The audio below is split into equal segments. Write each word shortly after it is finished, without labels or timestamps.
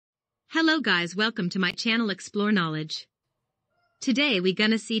Hello guys, welcome to my channel Explore Knowledge. Today we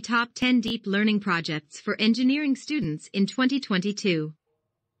gonna see top 10 deep learning projects for engineering students in 2022.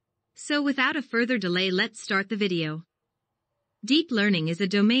 So without a further delay, let's start the video. Deep learning is a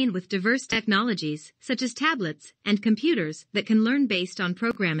domain with diverse technologies, such as tablets and computers, that can learn based on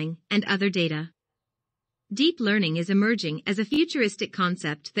programming and other data. Deep learning is emerging as a futuristic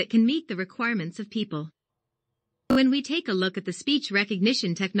concept that can meet the requirements of people. When we take a look at the speech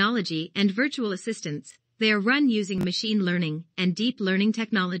recognition technology and virtual assistants, they are run using machine learning and deep learning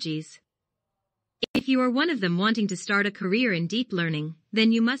technologies. If you are one of them wanting to start a career in deep learning,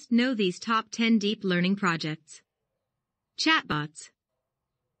 then you must know these top 10 deep learning projects. Chatbots.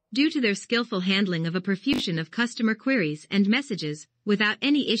 Due to their skillful handling of a profusion of customer queries and messages, without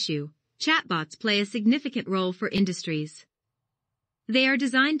any issue, chatbots play a significant role for industries. They are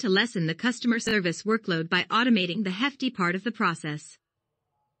designed to lessen the customer service workload by automating the hefty part of the process.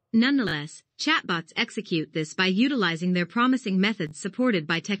 Nonetheless, chatbots execute this by utilizing their promising methods supported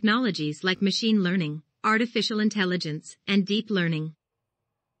by technologies like machine learning, artificial intelligence, and deep learning.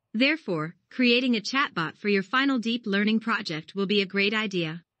 Therefore, creating a chatbot for your final deep learning project will be a great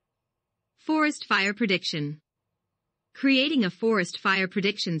idea. Forest fire prediction. Creating a forest fire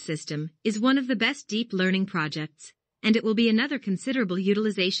prediction system is one of the best deep learning projects, and it will be another considerable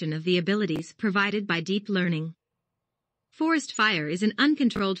utilization of the abilities provided by deep learning. Forest fire is an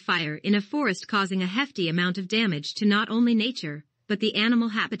uncontrolled fire in a forest causing a hefty amount of damage to not only nature, but the animal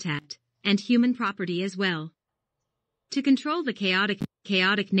habitat, and human property as well. To control the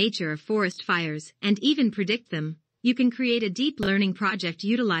chaotic nature of forest fires and even predict them, you can create a deep learning project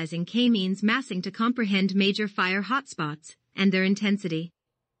utilizing k-means massing to comprehend major fire hotspots and their intensity.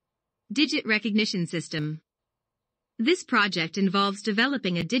 Digit recognition system. This project involves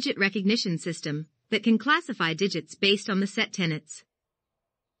developing a digit recognition system that can classify digits based on the set tenets.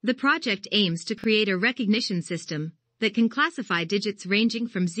 The project aims to create a recognition system that can classify digits ranging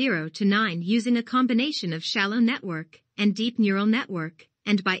from 0 to 9 using a combination of shallow network and deep neural network,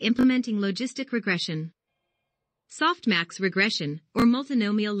 and by implementing logistic regression. Softmax regression, or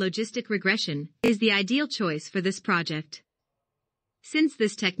multinomial logistic regression, is the ideal choice for this project. Since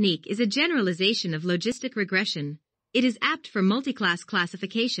this technique is a generalization of logistic regression, it is apt for multi-class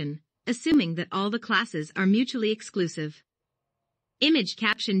classification, assuming that all the classes are mutually exclusive. Image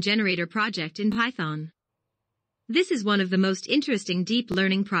caption generator project in Python. This is one of the most interesting deep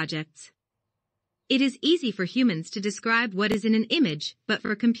learning projects. It is easy for humans to describe what is in an image, but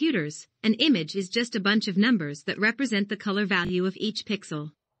for computers, an image is just a bunch of numbers that represent the color value of each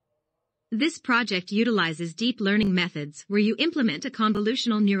pixel. This project utilizes deep learning methods where you implement a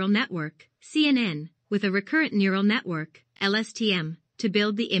convolutional neural network, CNN, with a recurrent neural network, LSTM, to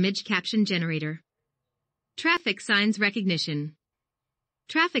build the image caption generator. Traffic signs recognition.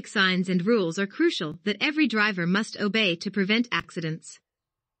 Traffic signs and rules are crucial that every driver must obey to prevent accidents.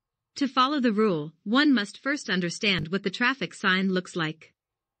 To follow the rule, one must first understand what the traffic sign looks like.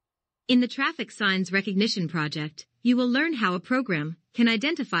 In the traffic signs recognition project, you will learn how a program can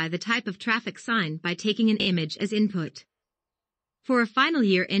identify the type of traffic sign by taking an image as input. For a final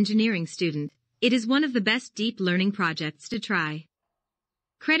year engineering student, it is one of the best deep learning projects to try.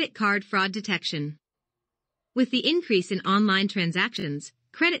 Credit card fraud detection. With the increase in online transactions,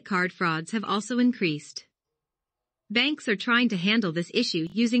 credit card frauds have also increased. Banks are trying to handle this issue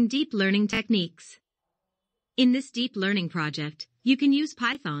using deep learning techniques. In this deep learning project, you can use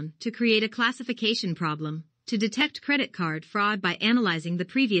Python to create a classification problem to detect credit card fraud by analyzing the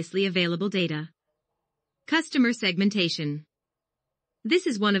previously available data. Customer segmentation. This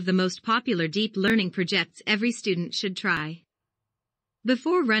is one of the most popular deep learning projects every student should try.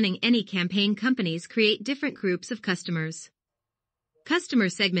 Before running any campaign, companies create different groups of customers. Customer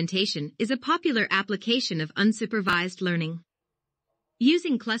segmentation is a popular application of unsupervised learning.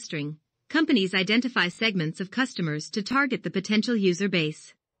 Using clustering, companies identify segments of customers to target the potential user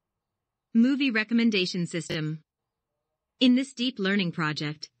base. Movie recommendation system. In this deep learning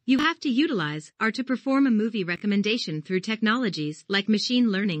project, you have to utilize R to perform a movie recommendation through technologies like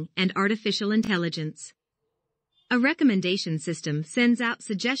machine learning and artificial intelligence. A recommendation system sends out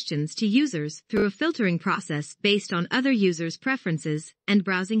suggestions to users through a filtering process based on other users' preferences and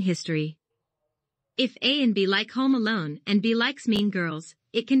browsing history. If A and B like Home Alone and B likes Mean Girls,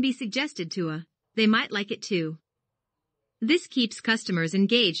 it can be suggested to A, they might like it too. This keeps customers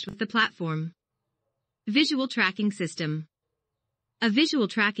engaged with the platform. Visual tracking system. A visual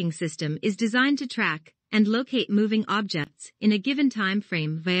tracking system is designed to track and locate moving objects in a given time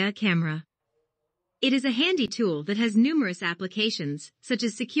frame via a camera. It is a handy tool that has numerous applications, such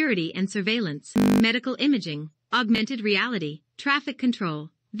as security and surveillance, medical imaging, augmented reality, traffic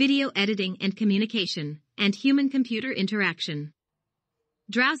control, video editing and communication, and human-computer interaction.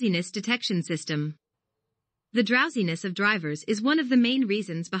 Drowsiness detection system. The drowsiness of drivers is one of the main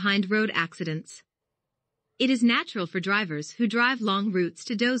reasons behind road accidents. It is natural for drivers who drive long routes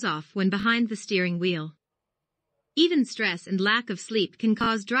to doze off when behind the steering wheel. Even stress and lack of sleep can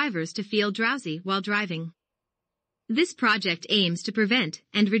cause drivers to feel drowsy while driving. This project aims to prevent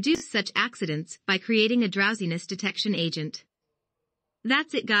and reduce such accidents by creating a drowsiness detection agent.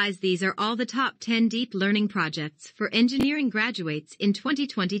 That's it, guys. These are all the top 10 deep learning projects for engineering graduates in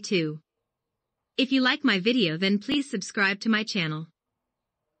 2022. If you like my video, then please subscribe to my channel.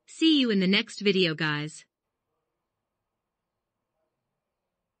 See you in the next video, guys.